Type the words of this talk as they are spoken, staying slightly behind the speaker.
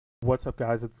What's up,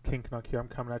 guys? It's KingCanuck here. I'm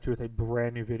coming at you with a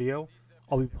brand new video.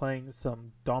 I'll be playing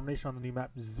some domination on the new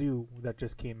map Zoo that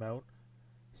just came out.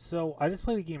 So I just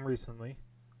played a game recently.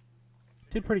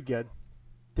 Did pretty good.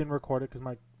 Didn't record it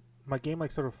because my game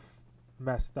like sort of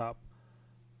messed up.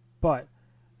 But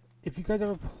if you guys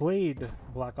ever played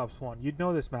Black Ops 1, you'd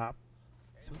know this map.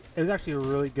 So it was actually a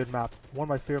really good map. One of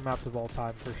my favorite maps of all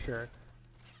time for sure.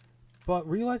 But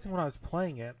realizing when I was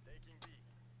playing it,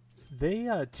 they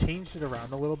changed it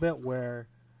around a little bit where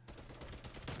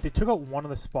they took out one of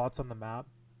the spots on the map.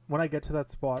 When I get to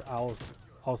that spot,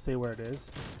 I'll say where it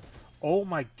is. Oh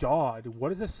my god,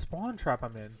 what is this spawn trap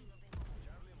I'm in?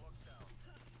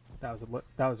 That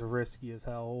was risky as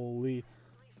hell. Holy.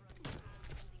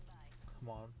 Come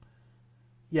on.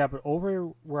 Yeah, but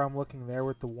over where I'm looking there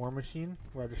with the war machine,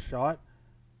 where I just shot,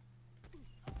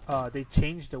 they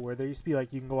changed it where there used to be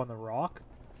like you can go on the rock,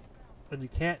 and you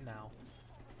can't now.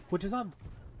 Which is not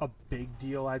a big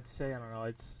deal, I'd say. I don't know.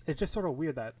 It's just sort of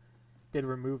weird that they'd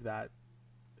remove that.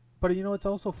 But you know, it's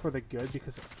also for the good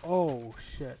because oh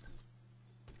shit,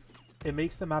 it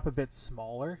makes the map a bit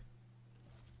smaller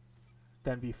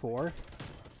than before,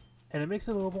 and it makes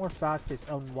it a little more fast-paced.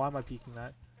 Oh, why am I peeking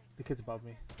that? The kid's above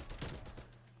me.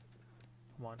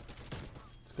 Come on,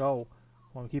 let's go.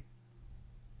 Come on, keep.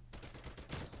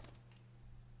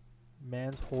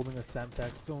 Man's holding a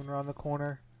Semtex going around the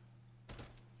corner.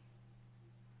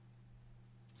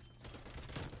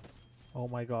 Oh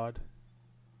my god.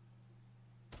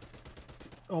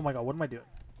 Oh my god, what am I doing?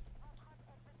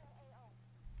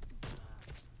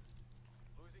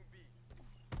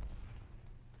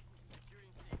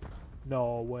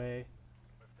 No way.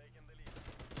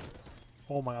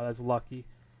 Oh my god, that's lucky.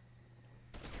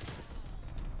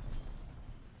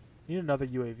 Need another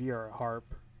UAV or a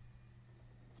harp.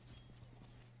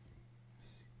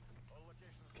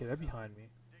 Okay, they're behind me.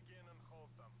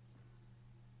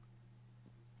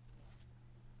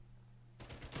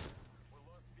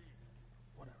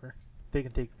 They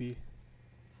can take B.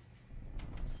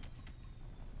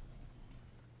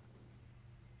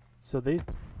 So they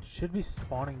should be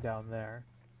spawning down there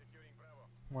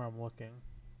where I'm looking.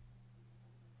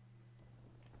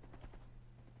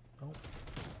 Oh.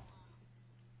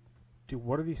 Dude,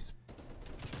 what are these?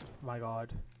 My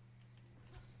god.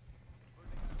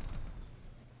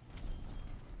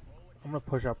 I'm gonna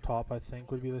push up top, I think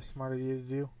would be the smart idea to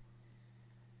do.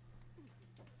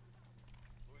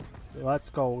 Let's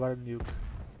go, we got a nuke.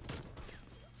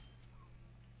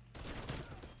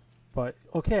 But,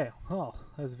 okay, well,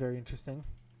 that's very interesting.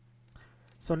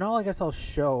 So now I guess I'll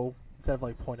show, instead of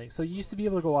like pointing. So you used to be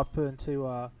able to go up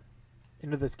into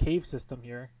this cave system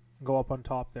here, and go up on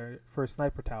top there for a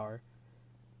sniper tower.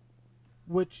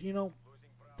 Which, you know,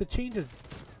 the change is,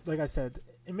 like I said,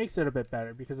 it makes it a bit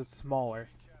better because it's smaller.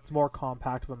 It's more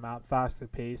compact of a map, faster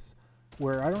pace,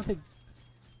 where I don't think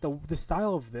the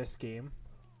style of this game,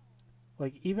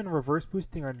 like, even reverse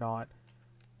boosting or not,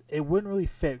 it wouldn't really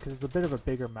fit because it's a bit of a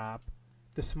bigger map.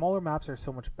 The smaller maps are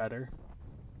so much better.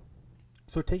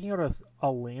 So taking out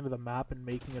a lane of the map and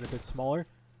making it a bit smaller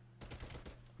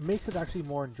makes it actually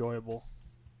more enjoyable.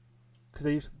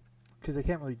 Because they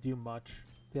can't really do much.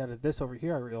 They added this over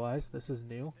here, I realized. This is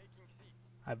new.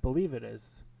 I believe it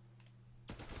is.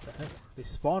 What the heck? They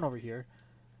spawn over here.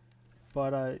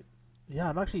 But, yeah,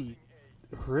 I'm actually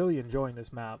really enjoying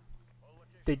this map.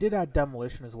 They did add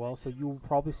demolition as well, so you will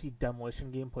probably see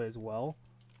demolition gameplay as well.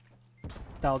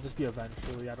 That'll just be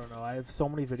eventually. I don't know. I have so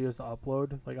many videos to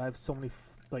upload. Like, I have so many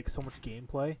so much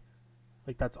gameplay.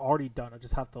 Like, that's already done. I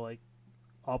just have to like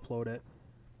upload it.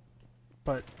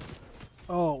 But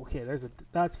oh, okay.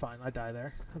 That's fine. I die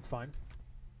there. That's fine.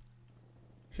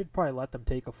 Should probably let them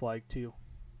take a flag too.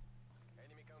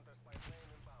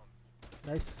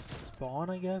 Nice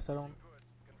spawn, I guess.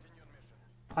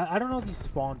 I don't know these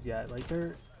spawns yet. Like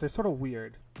they're sort of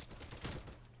weird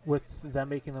with them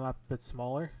making them up a bit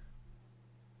smaller.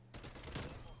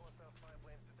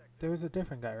 There's a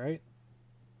different guy, right?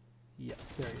 Yeah,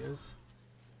 there he is.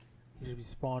 He should be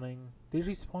spawning. They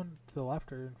usually spawn to the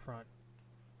left or in front.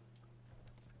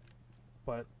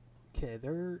 But okay,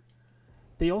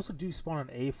 they also do spawn an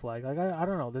A flag. Like I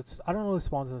don't know. I don't know the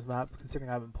spawns on this map considering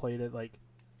I haven't played it like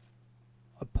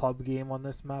a pub game on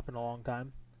this map in a long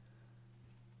time.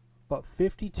 But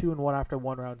 52-1 after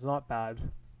one round is not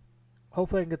bad.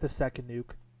 Hopefully I can get the second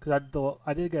nuke. Because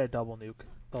I did get a double nuke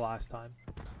the last time.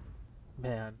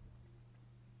 Man.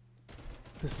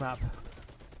 This map.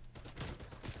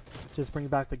 Just brings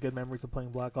back the good memories of playing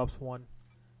Black Ops 1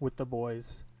 with the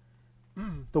boys.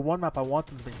 The one map I want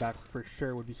them to bring back for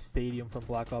sure would be Stadium from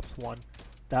Black Ops 1.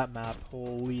 That map,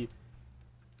 holy.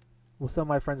 Well, some of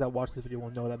my friends that watch this video will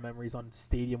know that memories on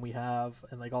Stadium we have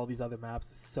and like all these other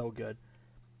maps is so good.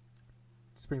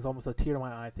 Just brings almost a tear to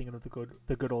my eye thinking of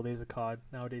the good old days of COD.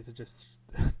 Nowadays it's just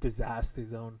disaster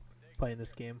zone playing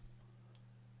this game.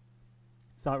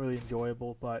 It's not really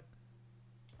enjoyable, but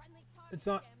it's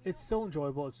still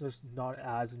enjoyable. It's just not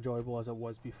as enjoyable as it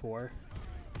was before.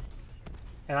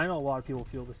 And I know a lot of people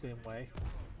feel the same way.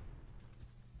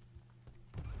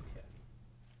 Okay.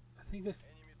 I think this...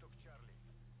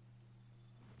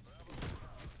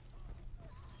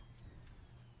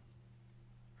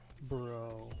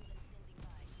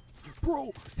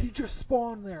 Bro, he just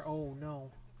spawned there. Oh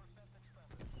no.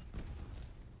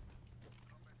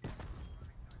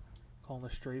 Calling a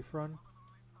strafe run.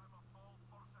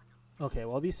 Okay,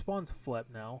 well these spawns flip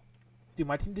now. Dude,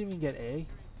 my team didn't even get A.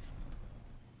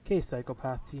 Okay,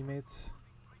 psychopath teammates.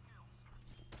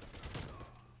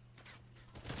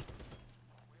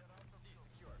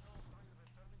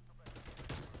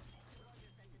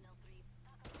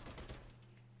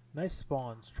 Nice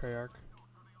spawns, Treyarch.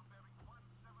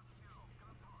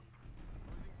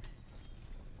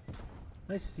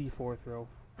 Nice C4 throw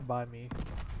by me.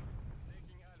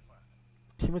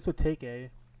 Teammates would take A.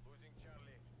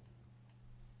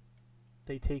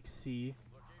 They take C.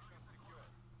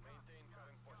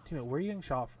 Teammate, where are you getting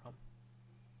shot from?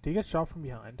 Do you get shot from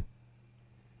behind?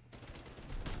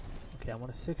 Okay, I'm on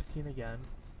a 16 again.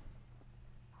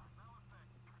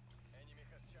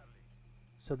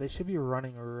 So they should be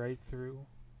running right through.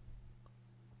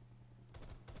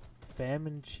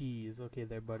 Famine cheese. Okay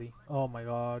there, buddy. Oh my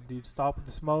god, dude. Stop with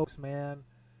the smokes, man.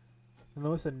 The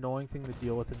most annoying thing to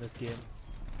deal with in this game.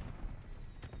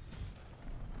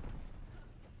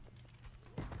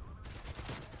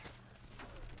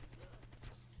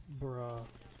 Bruh.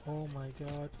 Oh my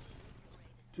god.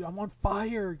 Dude, I'm on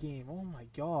fire game. Oh my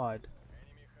god.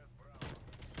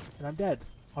 And I'm dead.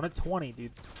 On a 20,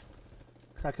 dude.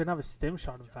 Because I couldn't have a stim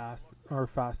shot him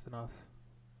fast enough.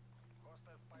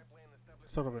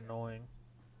 Sort of annoying.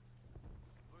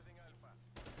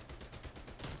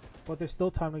 But there's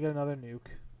still time to get another nuke.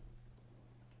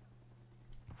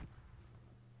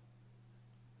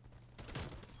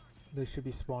 They should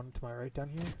be spawning to my right down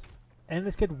here. And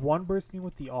this kid one burst me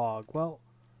with the AUG. Well,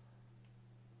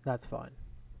 that's fine.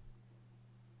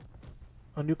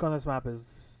 A nuke on this map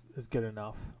is good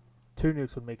enough. 2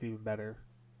 nukes would make it even better.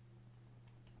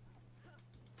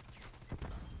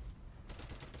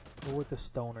 Go with the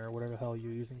stoner, whatever the hell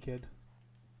you're using, kid.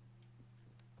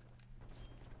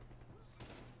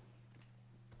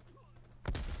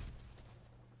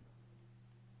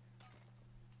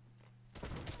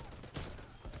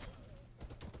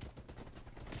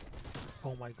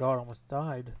 Oh my god, I almost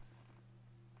died.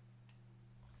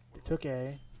 They took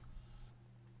A.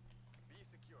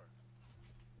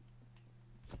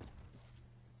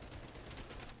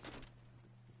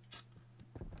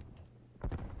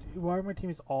 Dude, why are my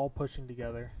teammates all pushing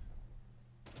together?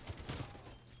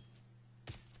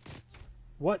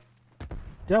 What?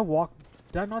 Did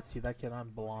I not see that kid?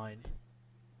 I'm blind.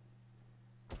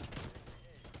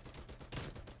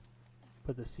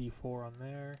 Put the C4 on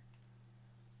there.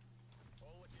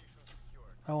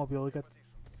 I won't be able to get...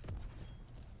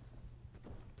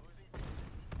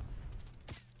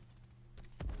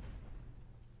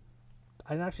 I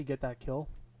didn't actually get that kill.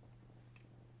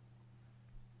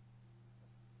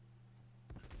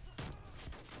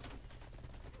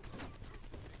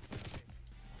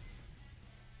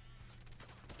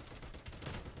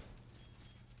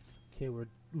 Okay, we're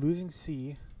losing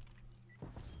C.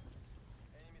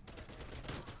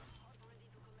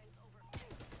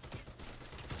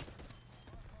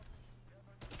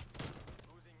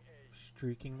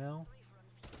 Streaking now.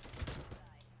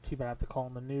 Too bad I have to call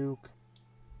him a nuke.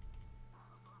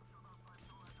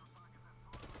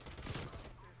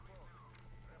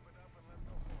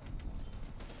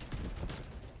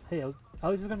 Hey, at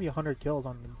least it's gonna be 100 kills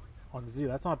on Zoo.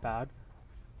 That's not bad.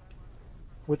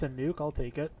 With a nuke, I'll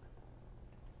take it.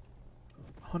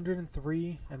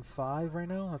 103 and 5 right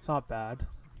now. That's not bad.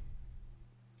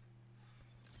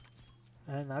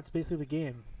 And that's basically the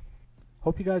game.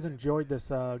 Hope you guys enjoyed this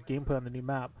gameplay on the new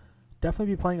map.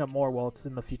 Definitely be playing it more while it's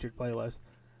in the featured playlist.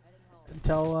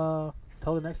 Until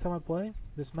the next time I play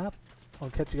this map, I'll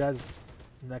catch you guys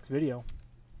in the next video.